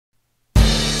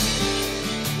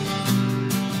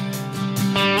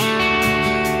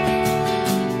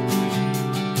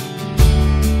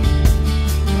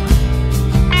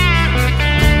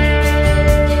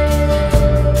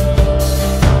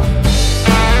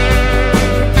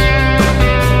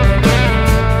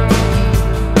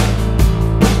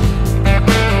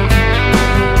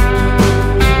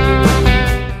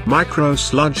Micro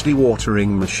sludge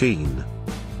dewatering machine.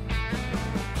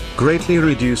 Greatly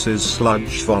reduces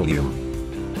sludge volume.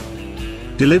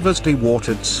 Delivers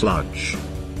dewatered sludge.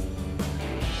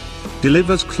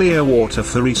 Delivers clear water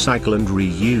for recycle and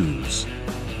reuse.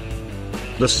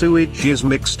 The sewage is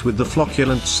mixed with the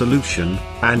flocculant solution,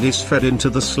 and is fed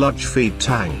into the sludge feed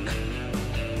tank.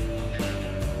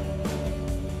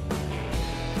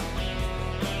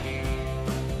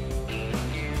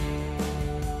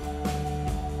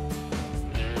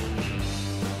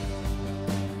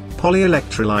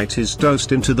 Polyelectrolyte is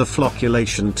dosed into the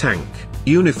flocculation tank.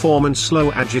 Uniform and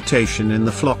slow agitation in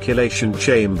the flocculation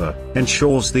chamber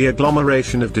ensures the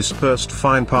agglomeration of dispersed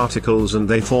fine particles and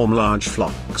they form large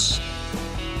flocks.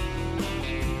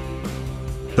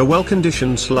 The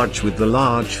well-conditioned sludge with the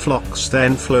large flocks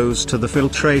then flows to the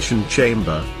filtration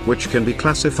chamber, which can be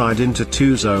classified into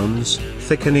two zones,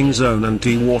 thickening zone and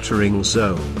dewatering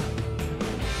zone.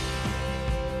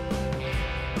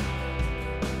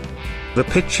 The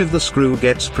pitch of the screw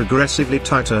gets progressively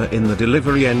tighter in the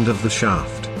delivery end of the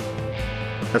shaft.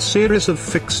 A series of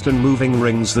fixed and moving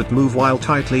rings that move while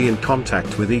tightly in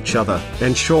contact with each other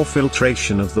ensure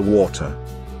filtration of the water.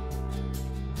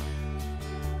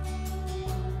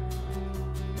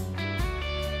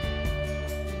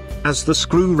 As the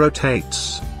screw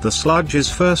rotates, the sludge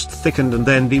is first thickened and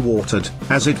then dewatered,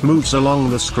 as it moves along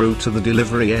the screw to the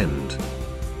delivery end.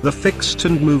 The fixed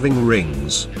and moving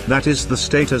rings, that is the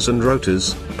stators and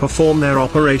rotors, perform their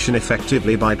operation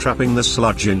effectively by trapping the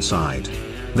sludge inside.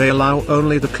 They allow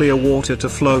only the clear water to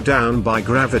flow down by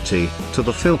gravity, to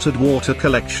the filtered water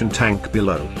collection tank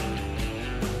below.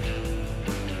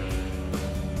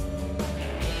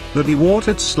 The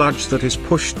dewatered sludge that is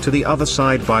pushed to the other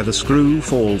side by the screw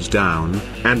falls down,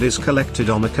 and is collected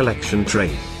on a collection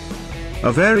tray.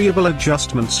 A variable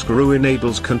adjustment screw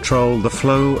enables control the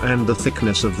flow and the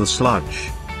thickness of the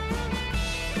sludge.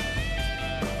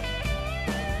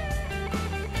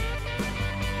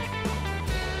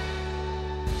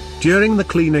 During the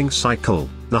cleaning cycle,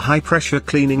 the high-pressure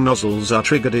cleaning nozzles are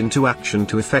triggered into action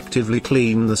to effectively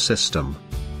clean the system.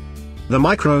 The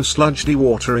micro sludge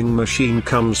dewatering machine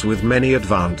comes with many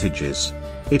advantages.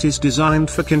 It is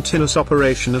designed for continuous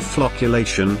operation of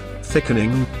flocculation,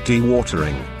 thickening,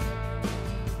 dewatering.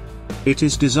 It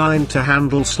is designed to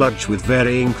handle sludge with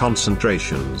varying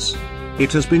concentrations.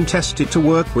 It has been tested to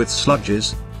work with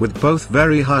sludges, with both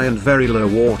very high and very low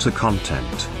water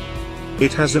content.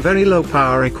 It has a very low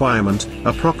power requirement,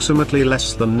 approximately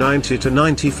less than 90 to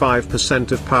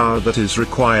 95% of power that is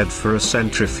required for a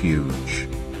centrifuge.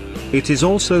 It is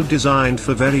also designed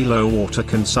for very low water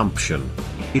consumption.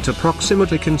 It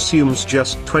approximately consumes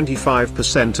just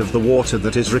 25% of the water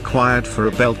that is required for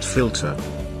a belt filter.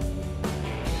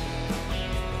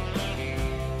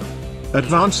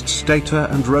 Advanced stator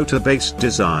and rotor-based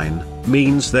design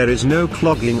means there is no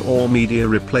clogging or media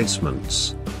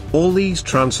replacements. All these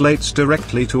translates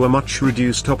directly to a much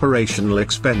reduced operational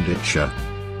expenditure.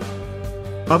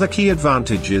 Other key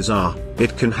advantages are,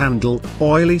 it can handle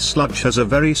oily sludge, has a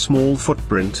very small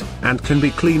footprint, and can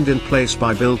be cleaned in place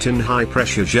by built-in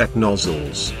high-pressure jet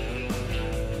nozzles.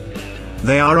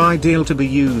 They are ideal to be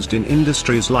used in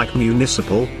industries like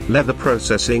municipal, leather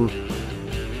processing,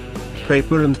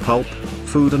 paper and pulp,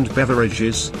 food and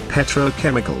beverages,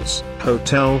 petrochemicals,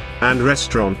 hotel and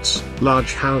restaurants,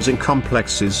 large housing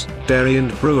complexes, dairy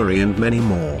and brewery and many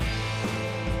more.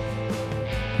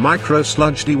 Micro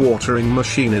sludge dewatering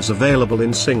machine is available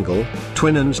in single,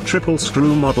 twin and triple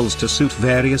screw models to suit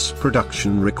various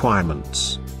production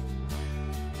requirements.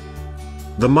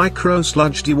 The micro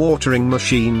sludge dewatering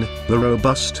machine, the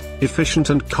robust, efficient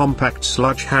and compact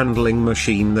sludge handling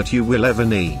machine that you will ever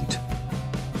need.